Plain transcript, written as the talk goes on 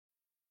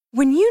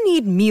When you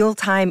need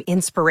mealtime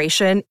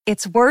inspiration,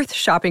 it's worth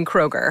shopping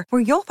Kroger,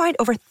 where you'll find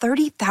over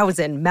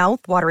 30,000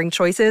 mouth-watering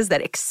choices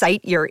that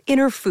excite your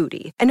inner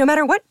foodie. And no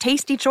matter what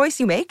tasty choice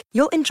you make,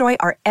 you'll enjoy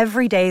our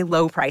everyday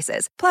low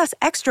prices, plus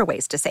extra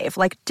ways to save,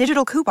 like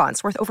digital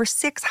coupons worth over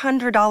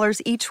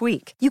 $600 each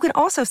week. You can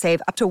also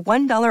save up to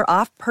 $1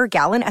 off per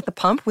gallon at the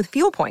pump with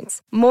fuel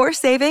points. More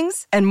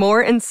savings and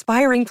more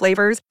inspiring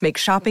flavors make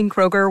shopping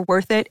Kroger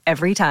worth it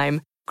every time.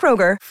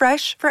 Kroger,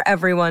 fresh for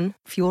everyone.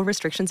 Fuel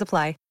restrictions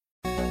apply.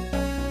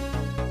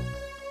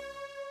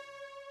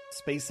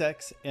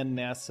 SpaceX and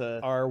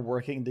NASA are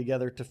working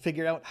together to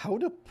figure out how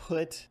to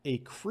put a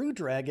Crew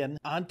Dragon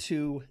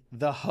onto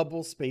the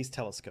Hubble Space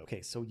Telescope.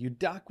 Okay, so you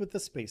dock with the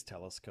Space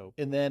Telescope,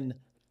 and then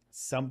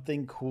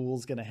something cool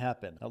is going to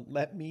happen. Now,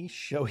 let me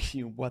show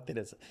you what that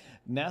is.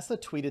 NASA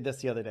tweeted this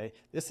the other day.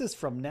 This is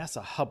from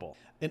NASA Hubble.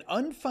 An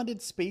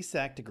unfunded Space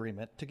Act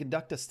agreement to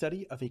conduct a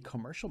study of a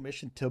commercial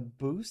mission to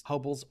boost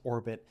Hubble's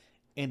orbit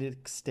and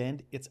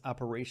extend its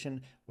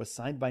operation was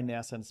signed by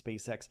NASA and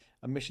SpaceX,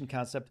 a mission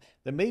concept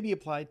that may be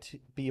applied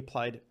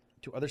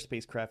to other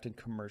spacecraft and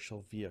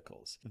commercial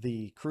vehicles.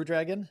 The Crew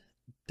Dragon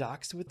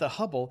docks with the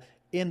Hubble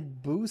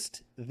and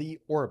boosts the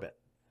orbit.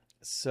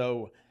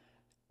 So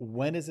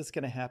when is this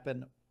going to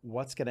happen?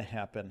 What's going to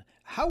happen?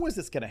 How is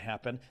this going to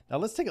happen? Now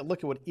let's take a look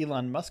at what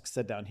Elon Musk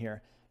said down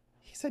here.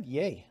 He said,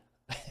 yay.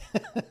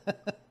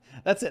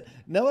 That's it.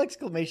 No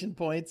exclamation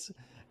points,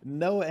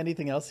 no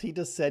anything else. He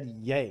just said,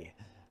 yay.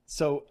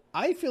 So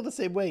I feel the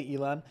same way,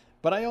 Elon,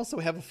 but I also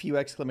have a few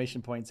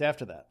exclamation points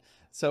after that.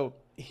 So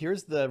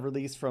here's the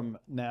release from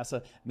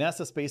NASA.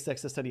 NASA SpaceX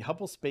to study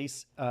Hubble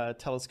Space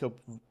Telescope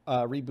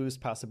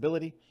reboost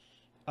possibility.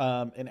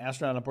 An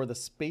astronaut on board the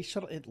Space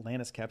Shuttle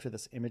Atlantis captured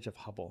this image of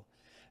Hubble.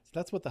 So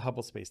that's what the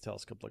Hubble Space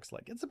Telescope looks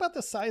like. It's about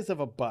the size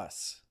of a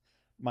bus,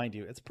 mind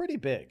you. It's pretty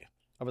big,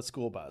 of a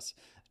school bus.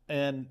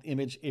 And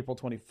image April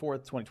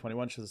 24th,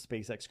 2021 shows the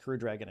SpaceX Crew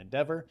Dragon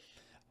Endeavour.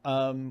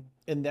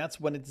 And that's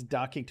when it's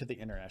docking to the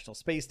International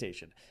Space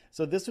Station.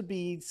 So this would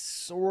be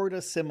sort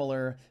of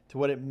similar to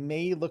what it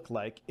may look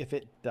like if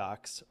it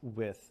docks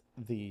with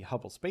the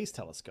Hubble Space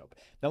Telescope.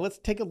 Now let's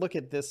take a look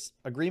at this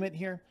agreement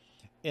here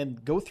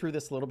and go through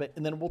this a little bit,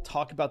 and then we'll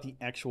talk about the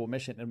actual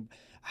mission and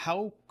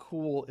how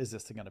cool is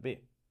this thing going to be.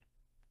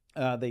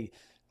 They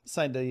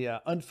signed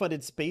a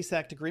unfunded Space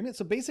Act agreement.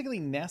 So basically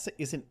NASA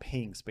isn't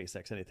paying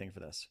SpaceX anything for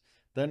this.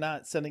 They're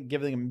not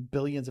giving them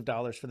billions of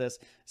dollars for this.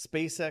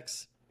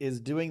 SpaceX is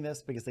doing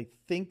this because they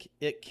think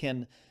it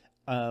can,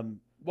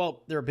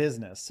 well, they're a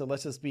business, so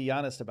let's just be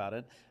honest about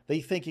it.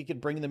 They think it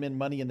could bring them in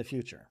money in the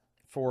future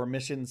for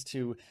missions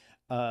to,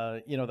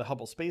 the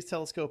Hubble Space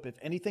Telescope. If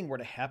anything were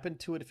to happen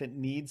to it, if it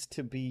needs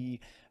to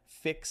be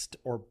fixed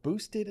or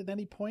boosted at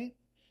any point,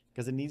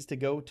 because it needs to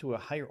go to a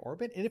higher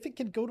orbit. And if it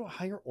can go to a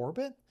higher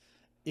orbit,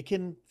 it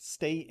can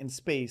stay in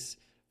space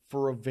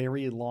for a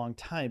very long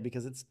time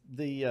because it's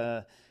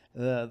the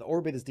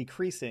orbit is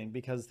decreasing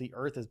because the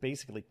Earth is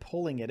basically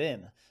pulling it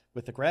in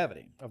with the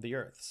gravity of the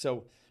Earth.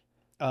 So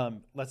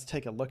let's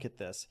take a look at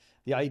this.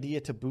 The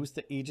idea to boost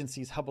the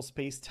agency's Hubble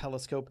Space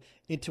Telescope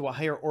into a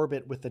higher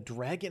orbit with the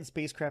Dragon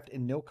spacecraft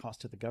and no cost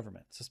to the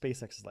government. So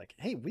SpaceX is like,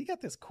 hey, we got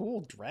this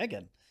cool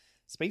Dragon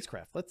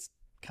spacecraft. Let's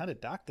kind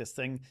of dock this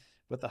thing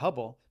with the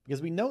Hubble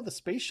because we know the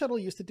space shuttle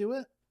used to do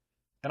it.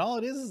 And all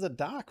it is a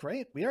dock,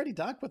 right? We already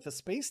docked with the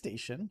space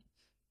station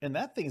and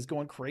that thing's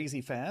going crazy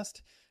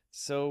fast.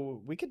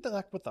 So we could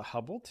dock with the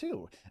Hubble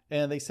too.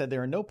 And they said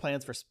there are no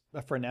plans for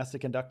NASA to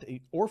conduct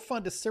or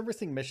fund a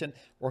servicing mission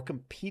or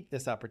compete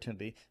this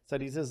opportunity.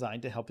 Studies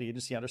designed to help the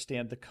agency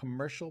understand the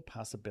commercial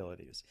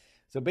possibilities.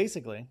 So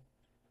basically,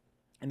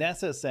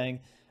 NASA is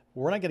saying,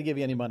 we're not going to give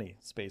you any money,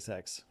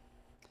 SpaceX.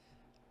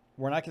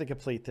 We're not going to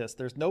complete this.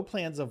 There's no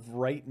plans of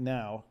right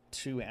now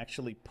to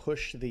actually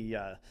push the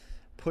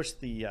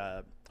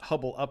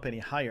Hubble up any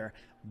higher,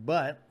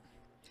 but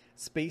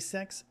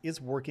SpaceX is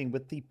working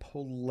with the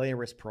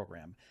Polaris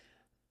program.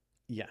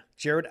 Yeah,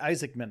 Jared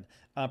Isaacman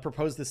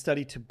proposed this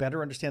study to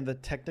better understand the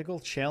technical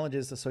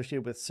challenges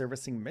associated with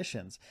servicing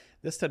missions.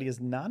 This study is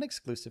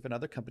non-exclusive, and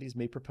other companies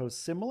may propose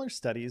similar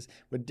studies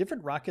with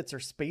different rockets or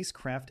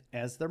spacecraft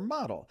as their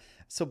model.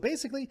 So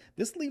basically,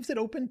 this leaves it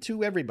open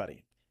to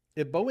everybody.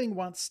 If Boeing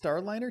wants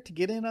Starliner to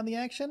get in on the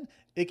action,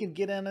 it can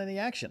get in on the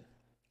action.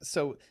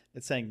 So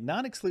it's saying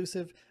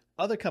non-exclusive.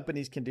 Other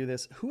companies can do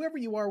this. Whoever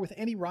you are with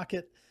any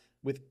rocket,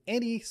 with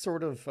any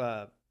sort of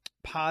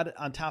pod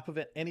on top of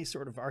it, any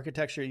sort of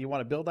architecture you want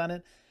to build on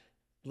it,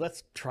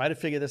 let's try to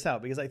figure this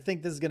out because I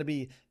think this is going to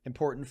be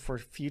important for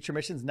future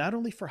missions, not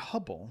only for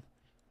Hubble,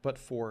 but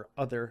for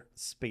other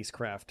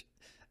spacecraft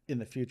in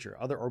the future,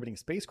 other orbiting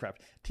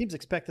spacecraft. Teams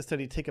expect the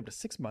study to take up to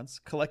 6 months,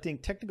 collecting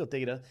technical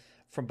data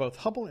from both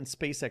Hubble and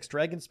SpaceX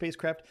Dragon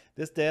spacecraft.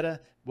 This data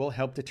will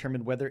help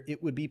determine whether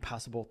it would be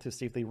possible to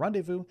safely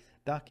rendezvous,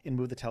 dock, and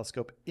move the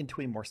telescope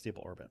into a more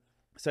stable orbit.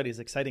 Study is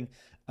an exciting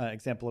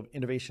example of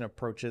innovation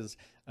approaches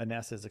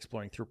NASA is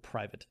exploring through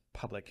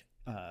private-public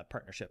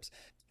partnerships.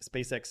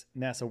 SpaceX,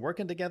 NASA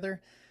working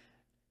together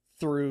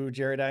through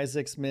Jared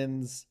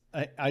Isaacman's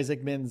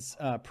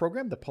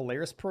program, the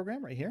Polaris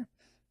program right here.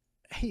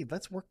 Hey,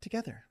 let's work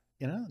together.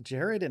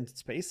 Jared and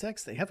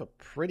SpaceX, they have a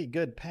pretty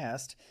good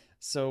past.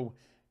 So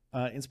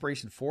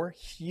Inspiration 4,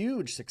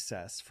 huge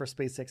success for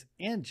SpaceX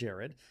and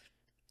Jared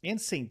and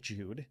St.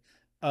 Jude.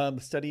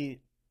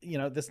 Study,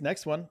 this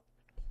next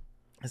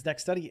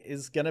study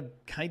is going to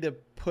kind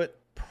of put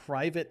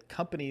private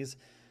companies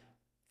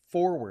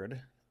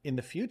forward in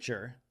the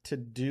future to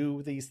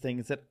do these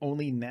things that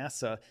only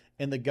NASA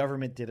and the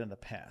government did in the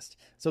past.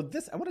 So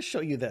I want to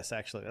show you this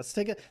actually. Let's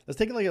take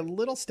like a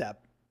little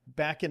step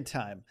back in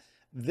time.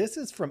 This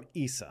is from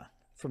ESA,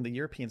 from the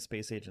European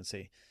Space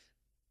Agency,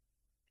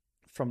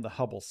 from the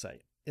Hubble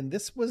site. And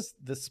this was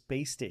the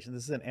space station.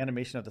 This is an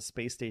animation of the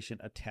space station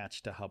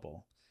attached to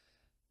Hubble.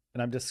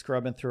 And I'm just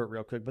scrubbing through it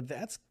real quick, but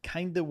that's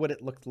kind of what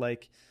it looked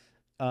like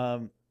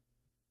with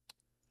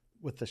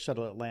the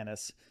shuttle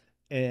Atlantis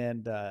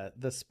and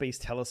the Space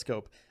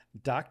Telescope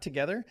docked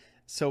together.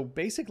 So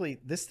basically,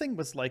 this thing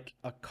was like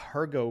a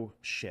cargo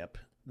ship.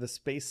 The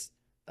space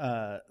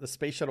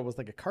shuttle was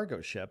like a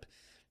cargo ship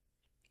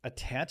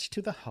attached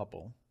to the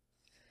Hubble.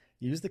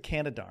 Use the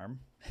Canadarm,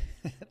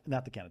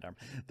 not the Canadarm,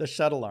 the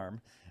shuttle arm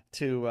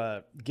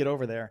to get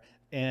over there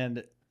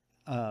and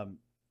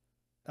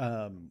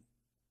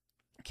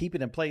keep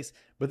it in place.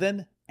 But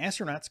then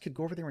astronauts could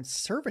go over there and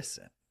service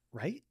it,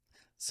 right?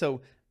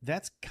 So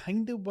that's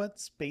kind of what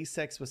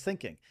SpaceX was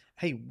thinking.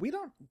 Hey, we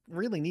don't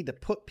really need to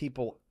put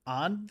people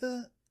on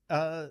the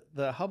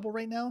Hubble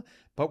right now,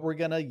 but we're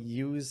going to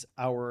use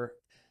our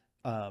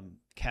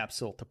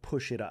capsule to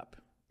push it up,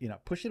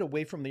 push it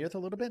away from the Earth a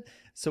little bit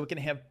so it can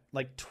have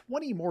like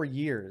 20 more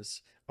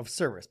years of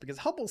service, because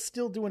Hubble's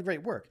still doing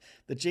great work.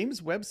 The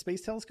James Webb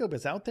Space Telescope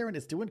is out there and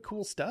it's doing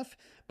cool stuff,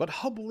 but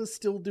Hubble is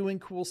still doing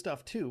cool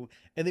stuff too.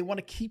 And they want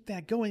to keep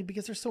that going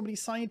because there's so many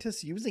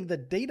scientists using the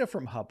data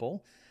from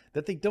Hubble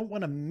that they don't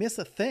want to miss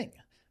a thing.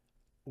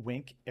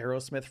 Wink,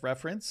 Aerosmith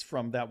reference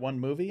from that one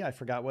movie. I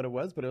forgot what it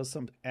was, but it was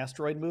some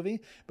asteroid movie.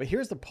 But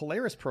here's the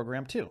Polaris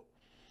program too,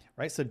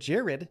 right? So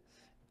Jared,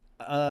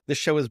 this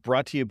show is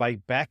brought to you by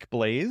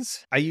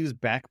Backblaze. I use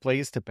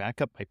Backblaze to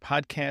back up my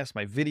podcast,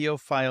 my video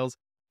files,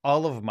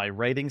 all of my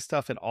writing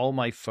stuff, and all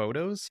my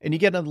photos. And you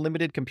get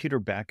unlimited computer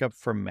backup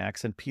for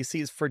Macs and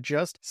PCs for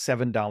just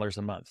 $7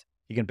 a month.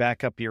 You can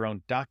back up your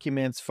own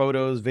documents,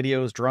 photos,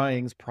 videos,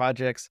 drawings,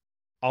 projects,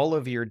 all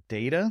of your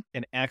data,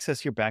 and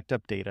access your backed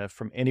up data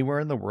from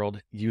anywhere in the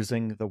world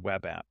using the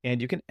web app.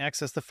 And you can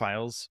access the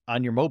files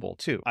on your mobile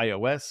too.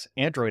 iOS,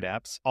 Android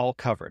apps, all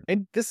covered.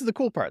 And this is the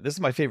cool part. This is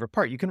my favorite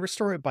part. You can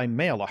restore it by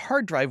mail. A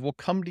hard drive will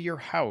come to your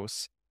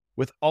house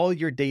with all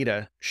your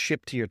data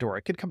shipped to your door.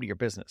 It could come to your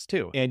business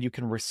too. And you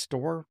can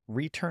restore,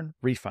 return,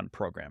 refund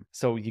program.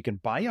 So you can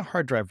buy a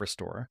hard drive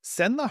restore,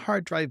 send the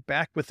hard drive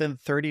back within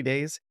 30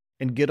 days,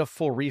 and get a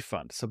full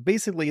refund. So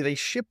basically they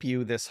ship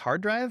you this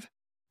hard drive,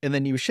 and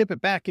then you ship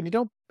it back and you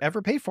don't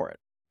ever pay for it,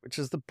 which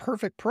is the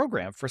perfect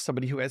program for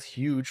somebody who has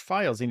huge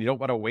files and you don't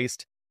want to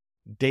waste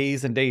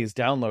days and days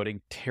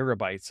downloading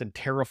terabytes and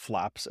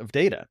teraflops of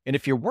data. And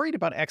if you're worried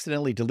about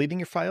accidentally deleting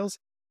your files,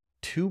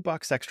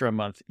 $2 extra a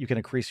month, you can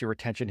increase your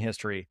retention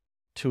history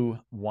to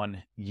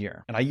 1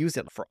 year. And I use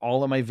it for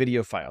all of my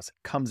video files. It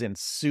comes in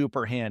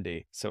super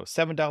handy. So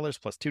 $7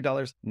 plus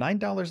 $2,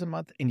 $9 a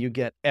month, and you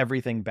get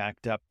everything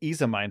backed up,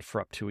 ease of mind for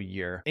up to a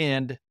year.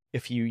 And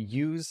if you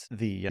use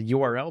the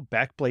URL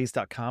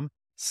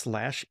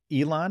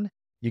backblaze.com/Elon,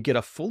 you get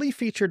a fully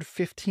featured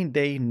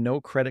 15-day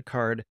no credit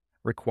card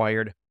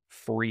required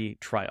free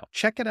trial.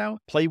 Check it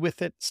out, play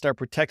with it, start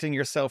protecting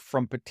yourself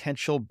from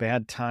potential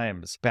bad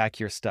times. Back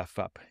your stuff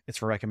up.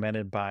 It's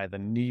recommended by the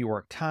New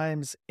York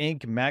Times,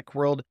 Inc.,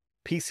 Macworld,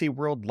 PC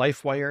World,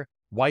 LifeWire,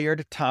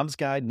 Wired, Tom's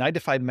Guide,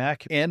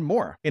 9to5Mac, and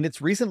more. And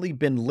it's recently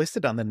been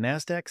listed on the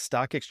NASDAQ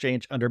stock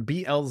exchange under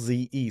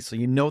BLZE, so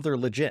you know they're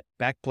legit.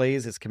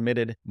 Backblaze is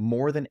committed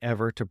more than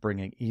ever to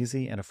bringing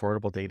easy and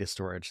affordable data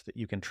storage that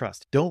you can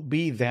trust. Don't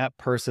be that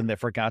person that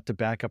forgot to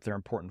back up their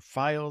important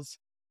files.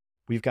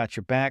 We've got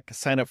your back.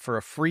 Sign up for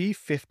a free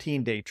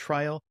 15-day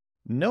trial.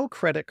 No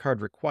credit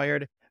card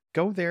required.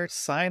 Go there,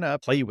 sign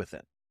up, play with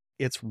it.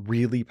 It's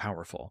really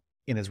powerful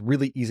and it's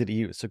really easy to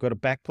use. So go to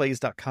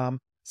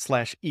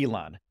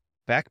backblaze.com/Elon.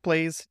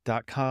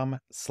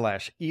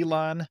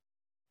 Backblaze.com/Elon.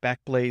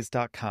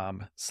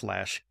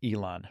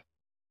 Backblaze.com/Elon.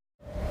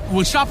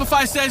 When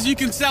Shopify says you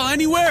can sell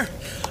anywhere,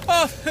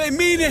 oh, they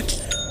mean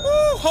it.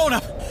 Woo, hold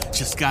up.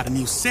 Just got a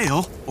new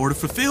sale. Order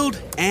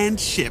fulfilled and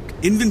shipped.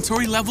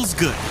 Inventory level's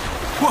good.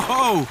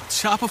 Whoa,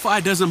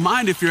 Shopify doesn't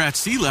mind if you're at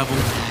sea level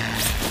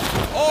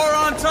or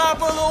on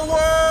top of the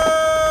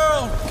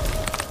world.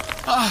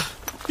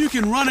 You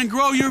can run and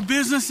grow your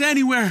business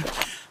anywhere.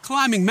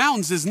 Climbing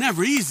mountains is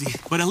never easy,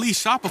 but at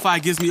least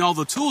Shopify gives me all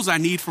the tools I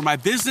need for my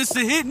business to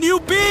hit new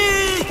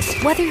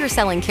peaks. Whether you're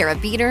selling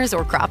carabiners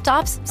or crop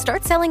tops,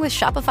 start selling with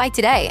Shopify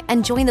today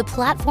and join the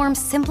platform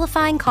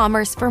simplifying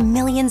commerce for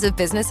millions of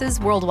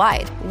businesses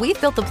worldwide. We've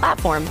built the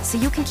platform so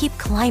you can keep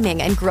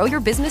climbing and grow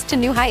your business to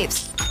new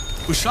heights.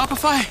 With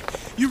Shopify,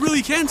 you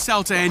really can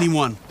sell to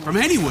anyone, from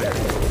anywhere.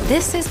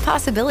 This is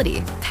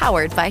Possibility,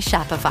 powered by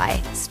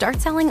Shopify.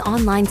 Start selling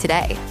online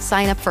today.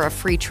 Sign up for a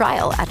free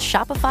trial at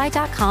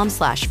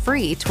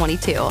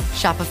shopify.com/free22.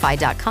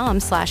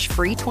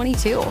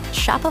 Shopify.com/free22.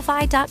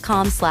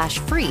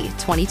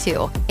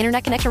 Shopify.com/free22.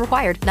 Internet connection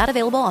required. Not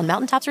available on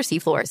mountaintops or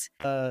seafloors.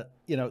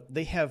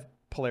 They have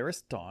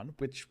Polaris Dawn,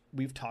 which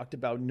we've talked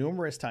about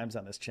numerous times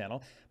on this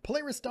channel.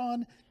 Polaris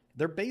Dawn,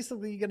 they're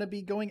basically going to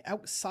be going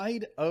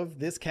outside of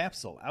this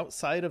capsule,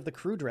 outside of the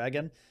Crew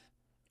Dragon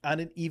on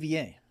an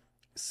EVA.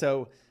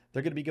 So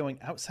they're going to be going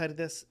outside of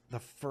this, the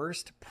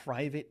first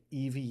private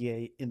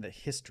EVA in the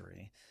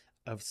history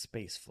of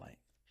spaceflight.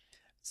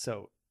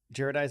 So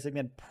Jared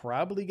Isaacman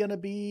probably going to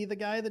be the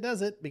guy that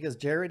does it, because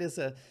Jared is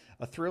a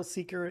thrill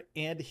seeker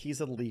and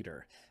he's a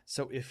leader.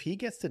 So if he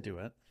gets to do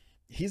it,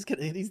 he's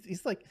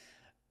like,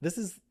 this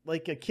is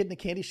like a kid in a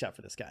candy shop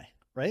for this guy,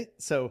 right?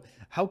 So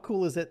how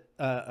cool is it?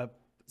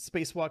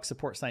 Spacewalk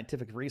supports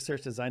scientific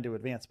research designed to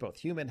advance both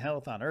human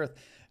health on Earth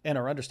and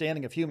our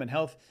understanding of human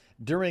health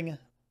during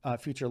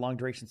future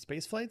long-duration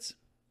space flights.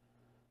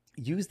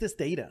 Use this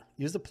data,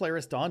 use the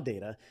Polaris Dawn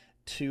data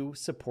to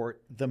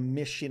support the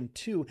Mission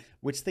 2,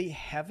 which they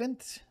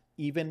haven't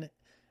even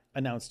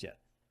announced yet,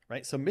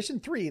 right? So Mission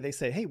 3, they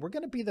say, hey, we're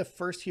going to be the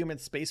first human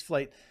space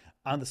flight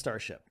on the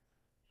Starship,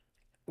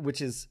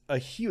 which is a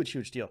huge,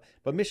 huge deal.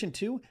 But Mission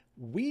 2,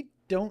 we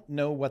don't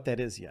know what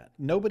that is yet.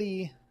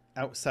 Nobody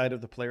outside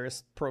of the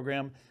Polaris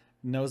program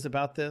knows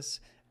about this,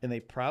 and they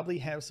probably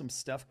have some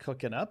stuff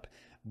cooking up.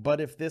 But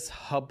if this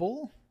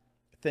Hubble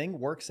thing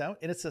works out,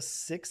 and it's a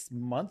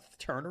 6-month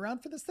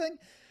turnaround for this thing,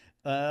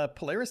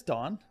 Polaris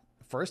Dawn,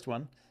 first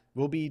one,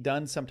 will be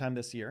done sometime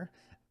this year,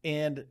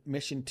 and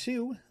Mission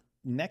 2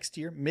 next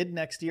year, mid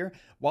next year,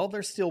 while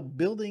they're still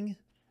building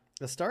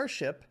the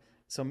Starship.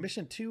 So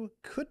Mission 2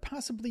 could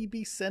possibly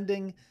be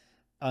sending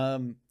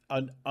an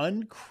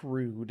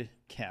uncrewed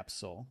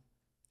capsule,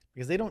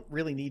 because they don't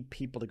really need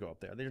people to go up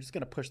there. They're just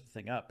going to push the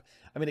thing up.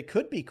 I mean, it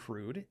could be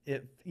crewed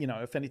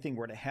if anything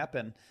were to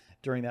happen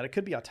during that. It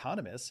could be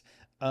autonomous,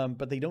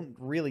 but they don't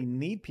really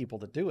need people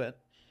to do it,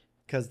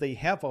 because they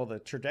have all the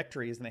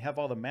trajectories and they have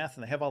all the math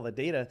and they have all the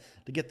data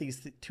to get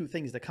these two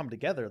things to come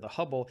together, the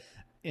Hubble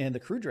and the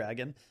Crew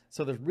Dragon.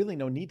 So there's really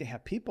no need to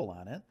have people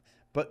on it.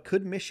 But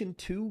could Mission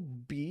 2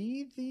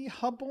 be the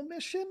Hubble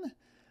mission?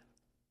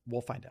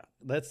 We'll find out.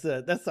 That's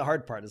the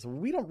hard part, is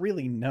we don't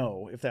really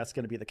know if that's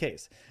going to be the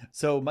case.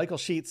 So Michael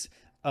Sheets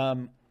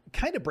kind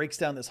of breaks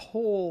down this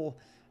whole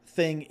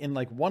thing in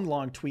like one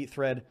long tweet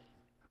thread.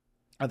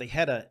 They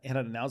had an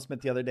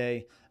announcement the other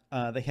day.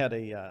 They had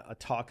a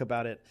talk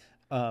about it.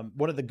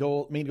 One of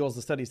the main goals of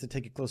the study is to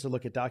take a closer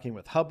look at docking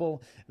with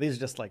Hubble. These are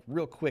just like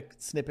real quick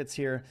snippets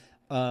here.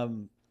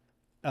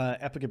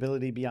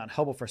 Applicability beyond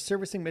Hubble for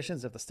servicing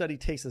missions. If the study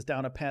takes us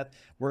down a path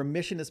where a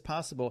mission is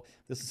possible,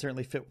 this will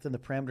certainly fit within the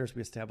parameters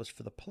we established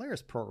for the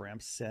Polaris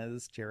program,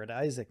 says Jared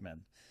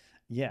Isaacman.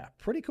 Yeah,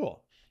 pretty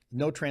cool.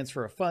 No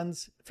transfer of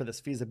funds for this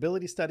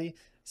feasibility study.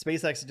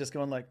 SpaceX is just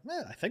going like,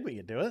 I think we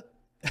can do it.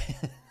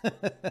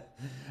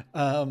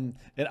 And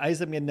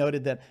Isaacman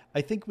noted that,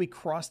 I think we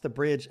crossed the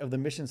bridge of the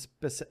mission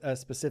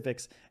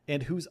specifics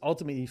and who's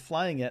ultimately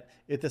flying it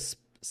if the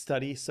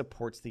study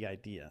supports the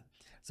idea.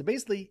 So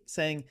basically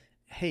saying,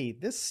 hey,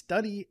 this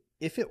study,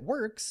 if it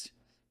works,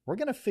 we're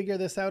going to figure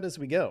this out as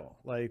we go.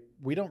 Like,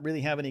 we don't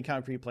really have any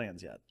concrete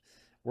plans yet.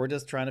 We're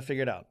just trying to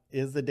figure it out.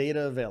 Is the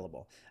data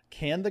available?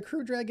 Can the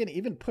Crew Dragon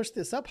even push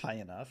this up high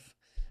enough?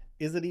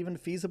 Is it even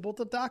feasible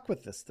to dock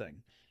with this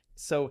thing?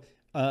 So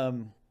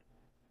going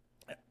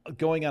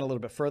on a little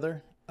bit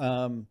further,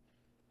 Jared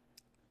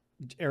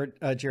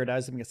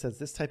Isaacman says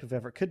this type of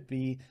effort could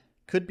be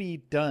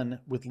done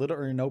with little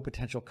or no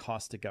potential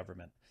cost to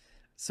government.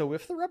 So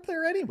if they're up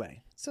there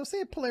anyway, so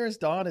say Polaris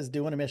Dawn is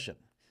doing a mission,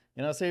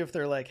 say if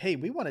they're like, hey,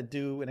 we want to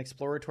do an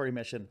exploratory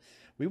mission.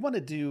 We want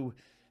to do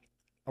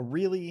a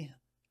really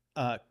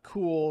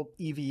cool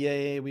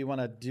EVA. We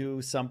want to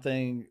do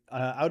something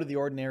out of the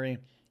ordinary.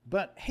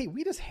 But hey,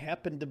 we just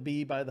happen to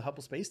be by the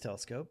Hubble Space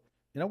Telescope.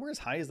 We're as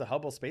high as the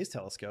Hubble Space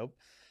Telescope.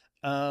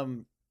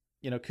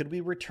 Could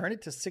we return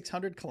it to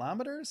 600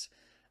 kilometers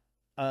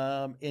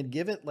and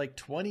give it like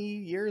 20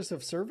 years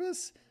of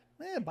service?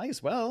 Might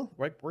as well.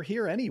 We're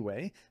here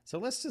anyway. So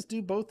let's just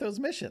do both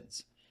those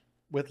missions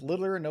with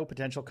little or no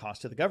potential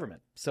cost to the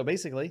government. So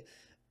basically,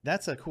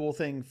 that's a cool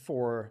thing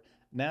for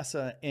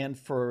NASA and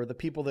for the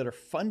people that are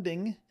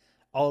funding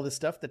all of this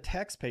stuff, the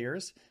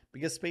taxpayers,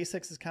 because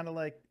SpaceX is kind of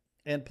like,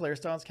 and Polaris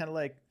Dawn is kind of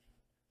like,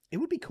 it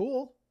would be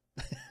cool.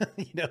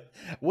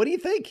 What do you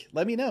think?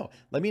 Let me know.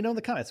 Let me know in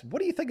the comments. What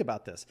do you think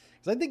about this?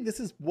 Because I think this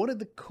is one of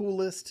the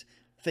coolest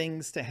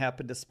things to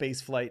happen to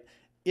spaceflight.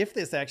 If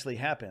this actually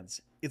happens,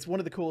 it's one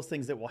of the coolest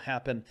things that will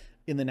happen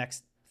in the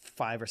next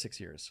 5 or 6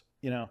 years.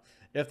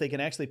 If they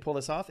can actually pull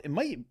this off, it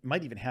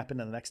might even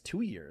happen in the next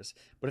 2 years.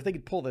 But if they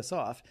could pull this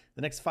off,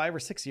 the next 5 or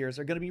 6 years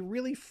are going to be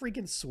really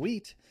freaking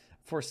sweet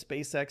for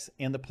SpaceX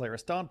and the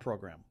Polaris Dawn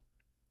program.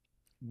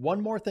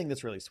 One more thing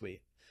that's really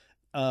sweet.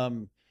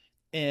 And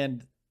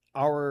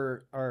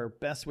our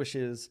best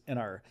wishes and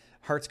our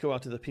hearts go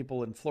out to the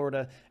people in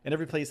Florida and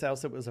every place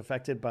else that was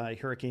affected by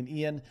Hurricane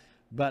Ian.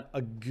 But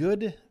a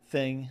good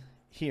thing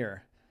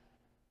here,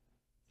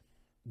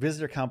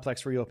 Visitor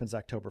Complex reopens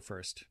October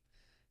 1st.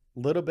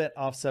 Little bit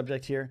off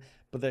subject here,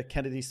 but the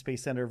Kennedy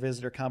Space Center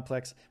Visitor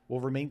Complex will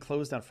remain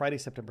closed on Friday,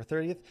 September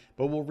 30th,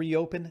 but will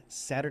reopen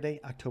Saturday,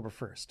 October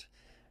 1st.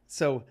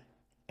 So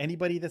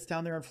anybody that's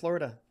down there in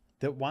Florida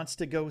that wants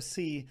to go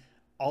see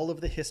all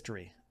of the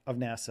history of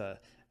NASA,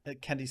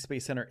 Kennedy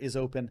Space Center is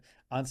open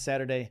on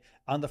Saturday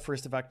on the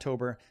 1st of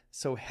October.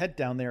 So head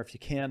down there if you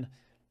can,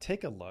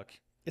 take a look.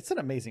 It's an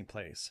amazing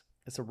place.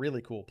 It's a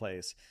really cool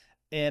place.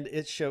 And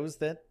it shows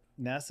that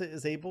NASA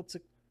is able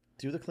to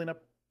do the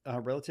cleanup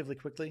relatively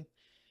quickly,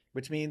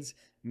 which means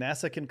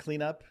NASA can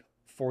clean up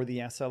for the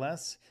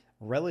SLS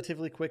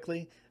relatively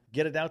quickly,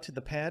 get it out to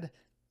the pad,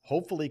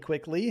 hopefully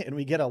quickly, and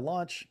we get a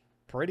launch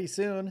pretty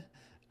soon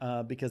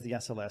because the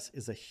SLS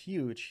is a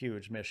huge,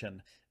 huge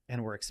mission,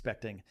 and we're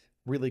expecting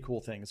really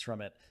cool things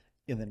from it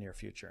in the near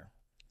future.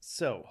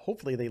 So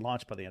hopefully they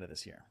launch by the end of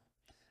this year.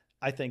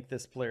 I think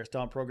this Polaris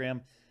Dawn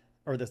program,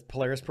 or this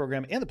Polaris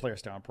program and the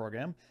Polaris Dawn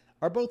program,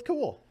 are both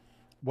cool.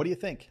 What do you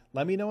think?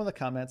 Let me know in the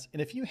comments.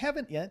 And if you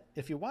haven't yet,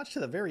 if you watched to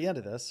the very end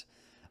of this,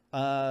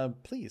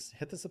 please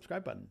hit the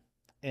subscribe button.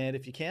 And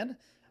if you can,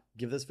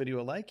 give this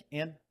video a like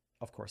and,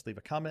 of course, leave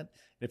a comment.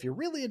 And if you're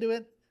really into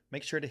it,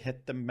 make sure to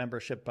hit the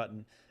membership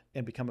button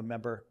and become a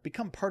member.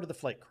 Become part of the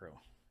flight crew,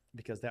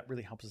 because that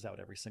really helps us out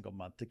every single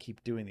month to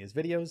keep doing these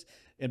videos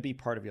and be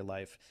part of your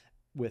life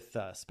with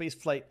space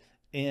flight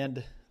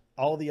and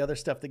all the other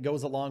stuff that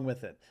goes along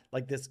with it,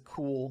 like this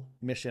cool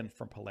mission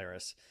from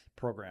Polaris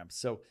program.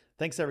 So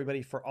thanks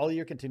everybody for all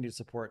your continued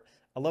support.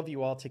 I love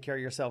you all. Take care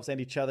of yourselves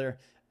and each other,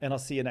 and I'll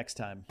see you next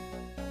time.